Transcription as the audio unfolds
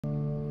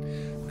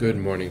Good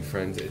morning,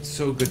 friends. It's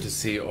so good to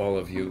see all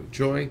of you.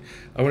 Joy,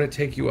 I want to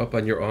take you up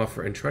on your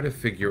offer and try to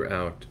figure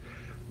out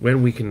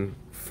when we can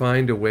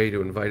find a way to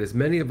invite as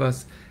many of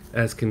us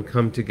as can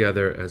come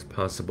together as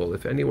possible.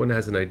 If anyone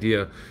has an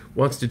idea,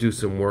 wants to do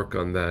some work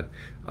on that,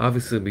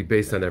 obviously it'll be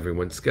based on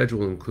everyone's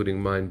schedule,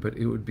 including mine, but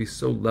it would be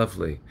so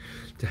lovely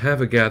to have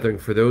a gathering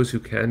for those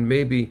who can,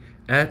 maybe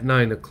at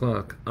 9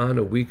 o'clock on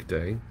a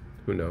weekday,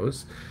 who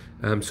knows,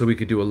 so we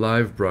could do a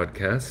live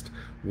broadcast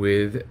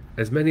with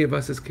as many of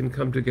us as can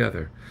come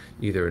together,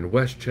 either in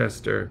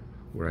Westchester,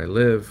 where I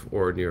live,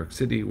 or New York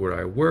City, where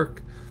I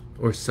work,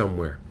 or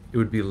somewhere. It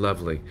would be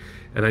lovely.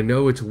 And I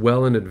know it's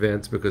well in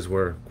advance because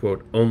we're,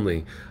 quote,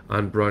 only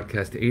on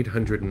broadcast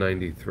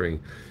 893.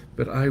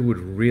 But I would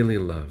really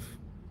love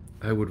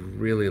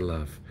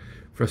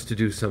for us to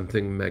do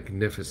something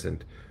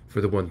magnificent for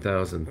the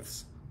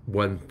 1000th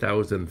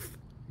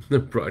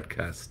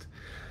broadcast.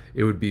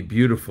 It would be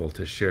beautiful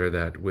to share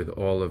that with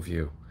all of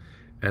you.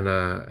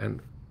 And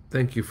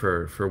thank you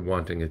for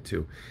wanting it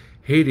too.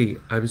 Haiti,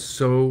 I'm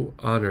so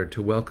honored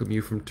to welcome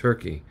you from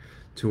Turkey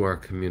to our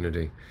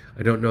community.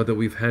 I don't know that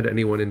we've had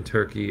anyone in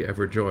Turkey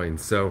ever join.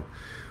 So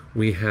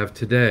we have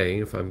today,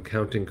 if I'm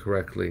counting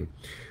correctly,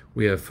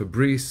 we have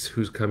Fabrice,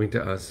 who's coming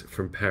to us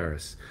from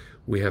Paris.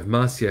 We have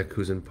Maciek,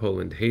 who's in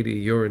Poland. Haiti,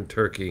 you're in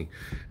Turkey.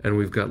 And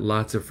we've got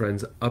lots of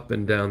friends up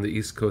and down the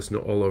East Coast and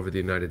all over the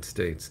United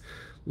States.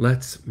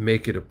 Let's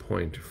make it a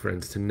point,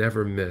 friends, to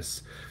never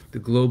miss the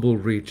global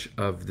reach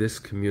of this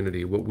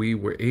community, what we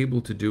were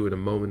able to do in a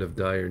moment of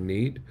dire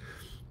need,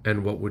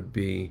 and what would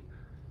be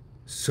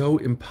so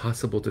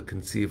impossible to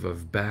conceive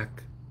of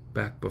back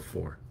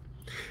before.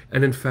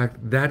 And in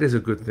fact, that is a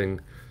good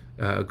thing,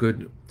 a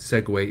good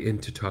segue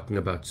into talking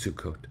about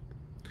Sukkot.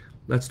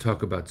 Let's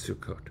talk about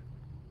Sukkot.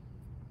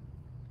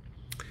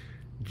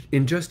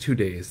 In just 2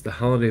 days, the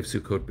holiday of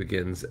Sukkot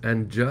begins,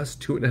 and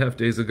just 2.5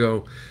 days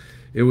ago,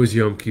 it was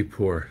Yom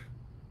Kippur.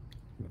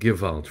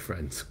 Gewalt,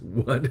 friends.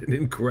 What an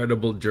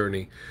incredible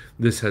journey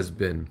this has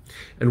been.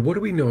 And what do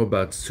we know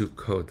about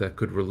Sukkot that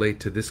could relate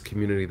to this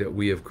community that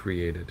we have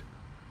created?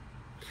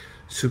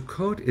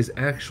 Sukkot is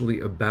actually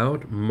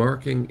about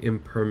marking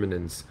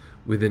impermanence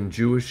within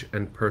Jewish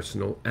and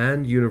personal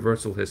and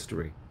universal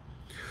history.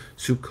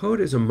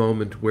 Sukkot is a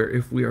moment where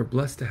if we are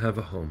blessed to have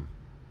a home,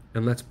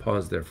 and let's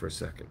pause there for a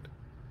second.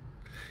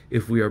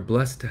 If we are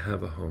blessed to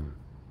have a home,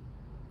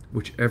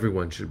 which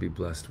everyone should be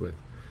blessed with,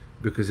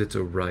 because it's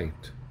a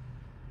right.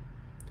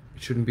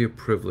 It shouldn't be a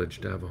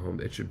privilege to have a home.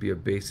 It should be a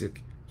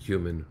basic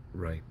human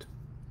right.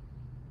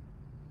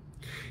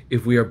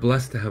 If we are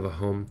blessed to have a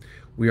home,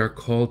 we are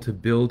called to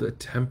build a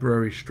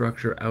temporary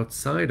structure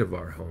outside of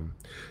our home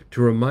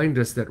to remind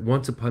us that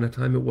once upon a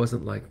time it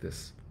wasn't like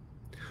this.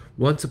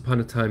 Once upon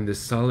a time, this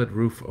solid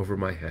roof over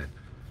my head,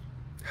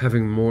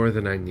 having more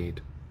than I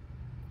need.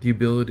 The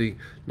ability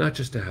not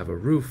just to have a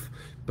roof,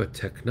 but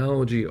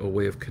technology, a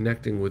way of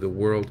connecting with the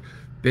world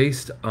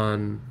based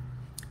on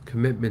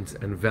commitments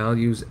and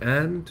values,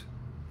 and,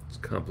 it's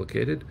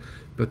complicated,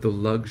 but the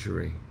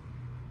luxury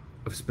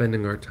of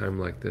spending our time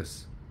like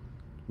this.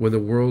 When the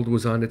world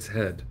was on its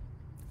head,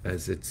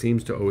 as it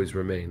seems to always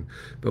remain,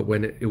 but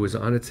when it was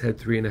on its head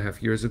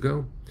 3.5 years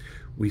ago,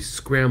 we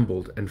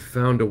scrambled and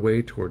found a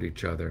way toward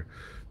each other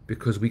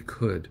because we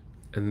could.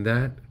 And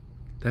that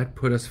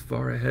put us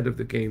far ahead of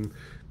the game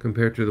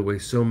compared to the way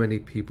so many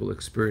people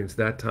experience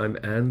that time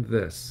and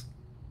this.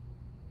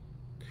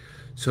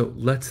 So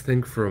let's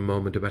think for a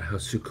moment about how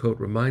Sukkot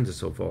reminds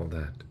us of all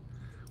that.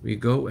 We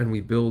go and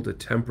we build a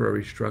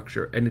temporary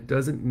structure, and it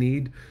doesn't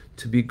need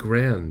to be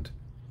grand.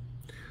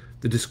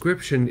 The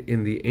description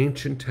in the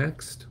ancient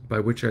text, by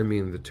which I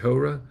mean the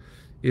Torah,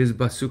 is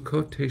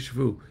Basukot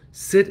Teshvu,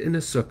 sit in a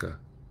sukkah.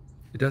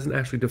 It doesn't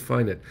actually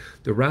define it.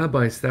 The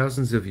rabbis,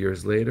 thousands of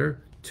years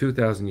later,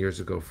 2,000 years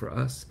ago for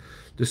us,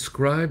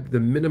 described the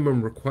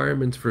minimum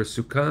requirements for a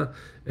sukkah,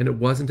 and it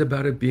wasn't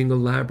about it being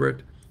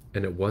elaborate,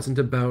 and it wasn't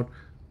about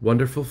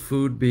wonderful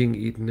food being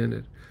eaten in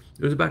it.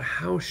 It was about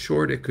how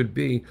short it could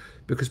be,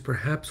 because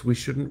perhaps we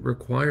shouldn't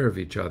require of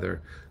each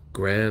other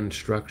grand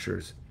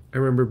structures. I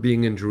remember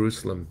being in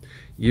Jerusalem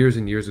years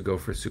and years ago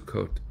for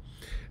Sukkot,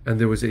 and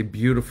there was a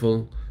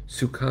beautiful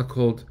sukkah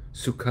called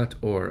Sukkot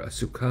Or, a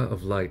sukkah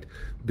of light,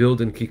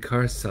 built in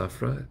Kikar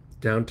Safra,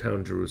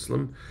 downtown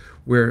Jerusalem,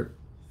 where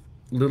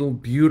little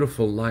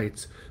beautiful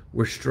lights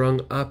were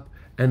strung up,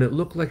 and it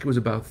looked like it was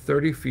about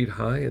 30 feet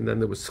high, and then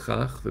there was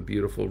schach, the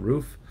beautiful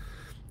roof,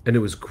 and it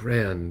was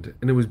grand,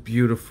 and it was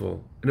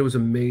beautiful, and it was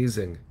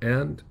amazing,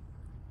 and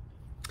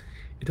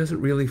it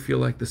doesn't really feel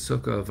like the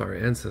sukkah of our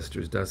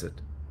ancestors, does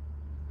it?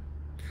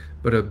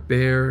 But a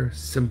bare,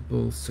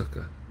 simple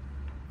sukkah,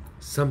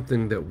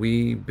 something that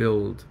we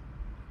build.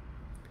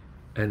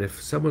 And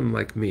if someone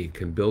like me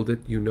can build it,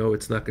 you know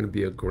it's not going to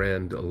be a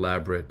grand,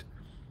 elaborate,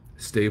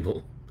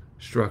 stable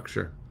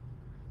structure.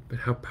 But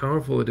how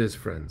powerful it is,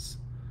 friends.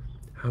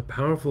 How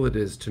powerful it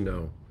is to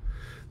know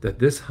that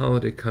this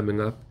holiday coming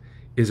up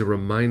is a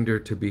reminder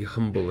to be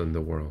humble in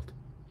the world.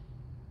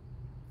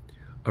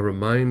 A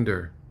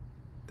reminder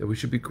that we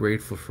should be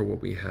grateful for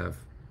what we have.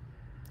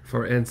 If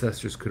our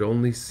ancestors could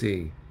only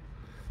see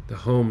the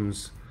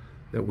homes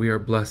that we are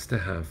blessed to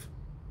have.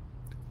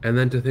 And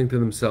then to think to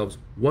themselves,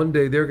 one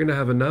day they're going to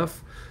have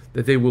enough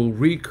that they will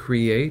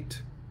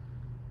recreate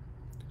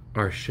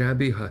our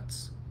shabby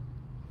huts,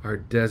 our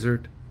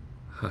desert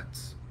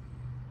huts.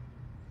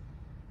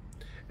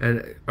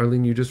 And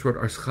Arlene, you just wrote,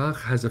 our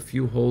schach has a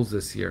few holes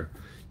this year.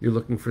 You're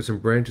looking for some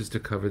branches to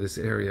cover this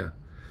area.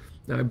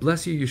 Now, I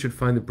bless you, you should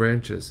find the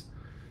branches.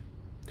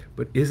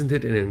 But isn't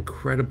it an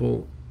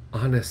incredible,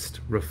 honest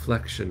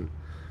reflection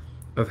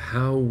of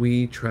how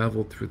we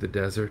traveled through the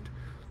desert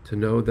to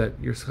know that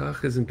your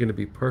schach isn't going to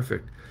be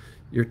perfect.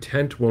 Your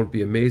tent won't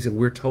be amazing.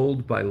 We're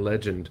told by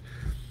legend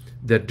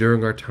that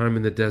during our time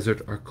in the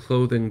desert, our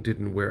clothing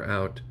didn't wear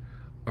out.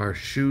 Our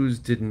shoes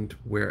didn't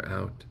wear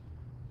out.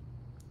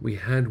 We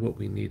had what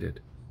we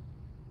needed.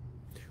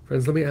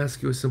 Friends, let me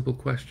ask you a simple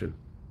question.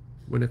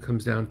 When it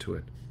comes down to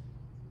it,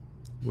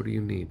 what do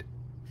you need?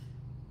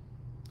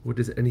 What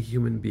does any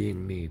human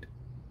being need?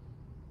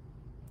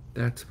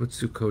 That's what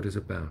Sukkot is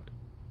about.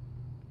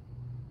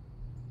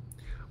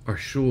 Our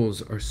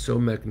shuls are so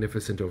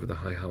magnificent over the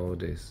high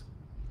holidays.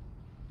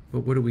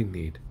 But what do we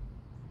need?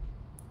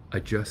 I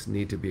just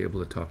need to be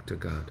able to talk to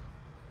God.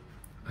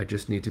 I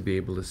just need to be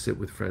able to sit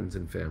with friends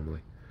and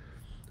family.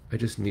 I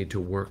just need to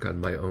work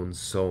on my own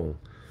soul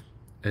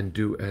and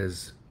do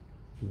as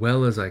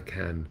well as I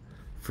can,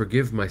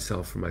 forgive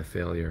myself for my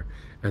failure,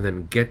 and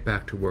then get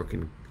back to work,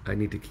 and I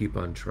need to keep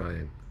on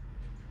trying.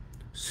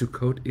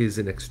 Sukkot is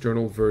an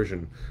external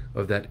version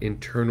of that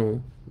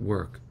internal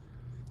work.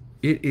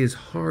 It is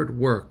hard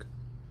work,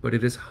 but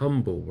it is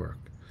humble work.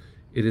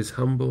 It is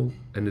humble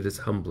and it is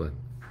humbling.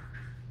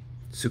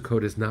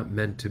 Sukkot is not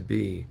meant to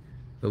be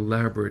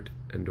elaborate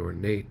and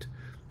ornate.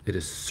 It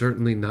is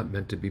certainly not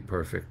meant to be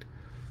perfect,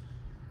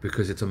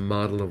 because it's a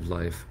model of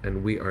life,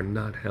 and we are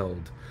not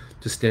held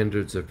to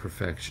standards of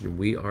perfection.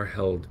 We are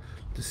held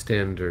to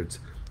standards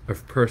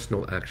of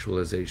personal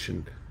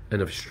actualization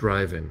and of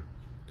striving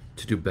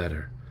to do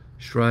better,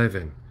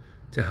 striving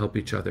to help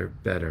each other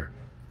better.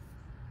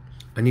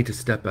 I need to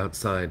step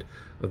outside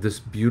of this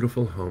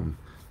beautiful home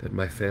that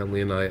my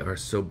family and I are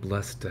so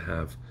blessed to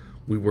have.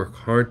 We work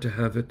hard to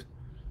have it,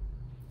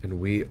 and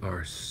we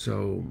are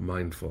so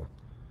mindful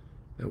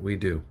that we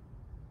do.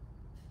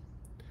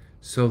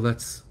 So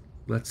let's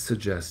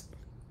suggest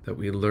that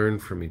we learn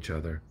from each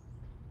other.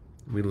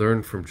 We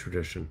learn from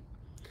tradition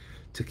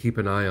to keep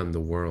an eye on the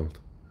world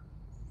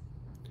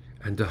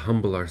and to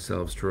humble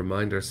ourselves, to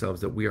remind ourselves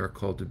that we are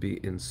called to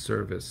be in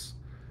service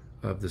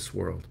of this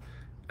world,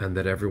 and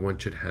that everyone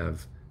should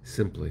have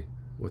simply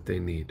what they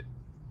need.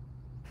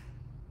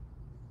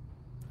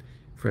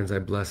 Friends, I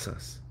bless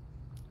us.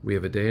 We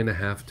have a day and a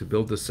half to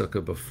build the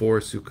sukkah before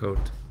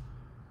Sukkot.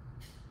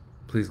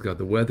 Please God,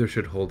 the weather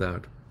should hold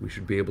out. We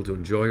should be able to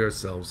enjoy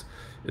ourselves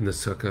in the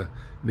sukkah.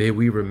 May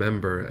we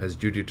remember, as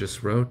Judy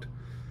just wrote,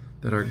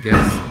 that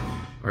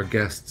our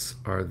guests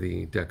are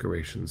the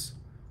decorations.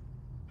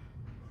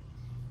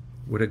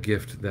 What a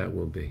gift that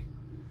will be,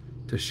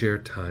 to share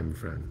time,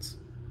 friends,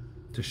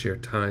 to share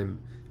time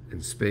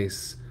and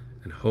space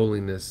and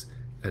holiness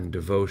and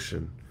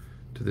devotion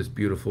to this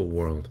beautiful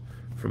world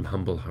from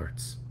humble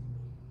hearts.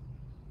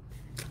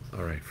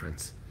 All right,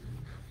 friends.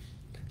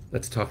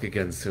 Let's talk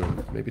again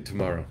soon, maybe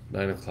tomorrow,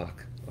 9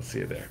 o'clock. I'll see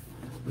you there.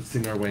 Let's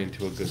sing our way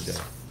into a good day.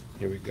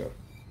 Here we go.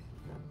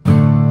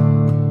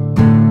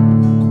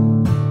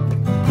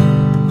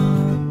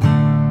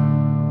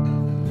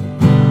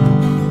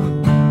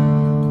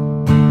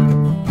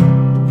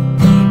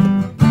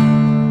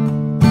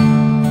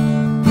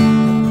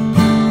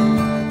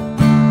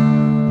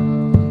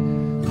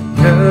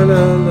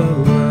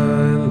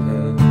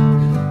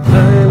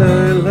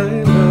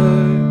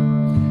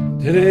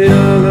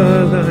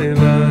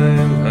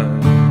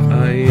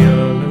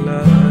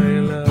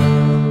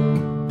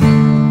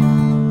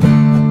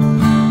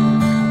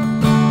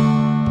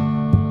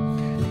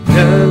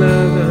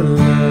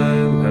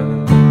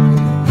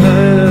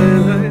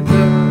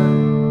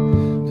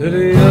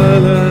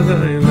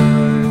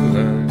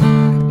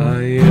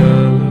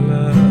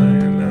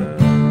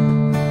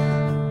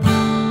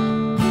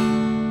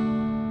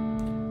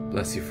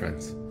 Bless you,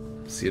 friends.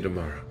 See you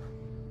tomorrow.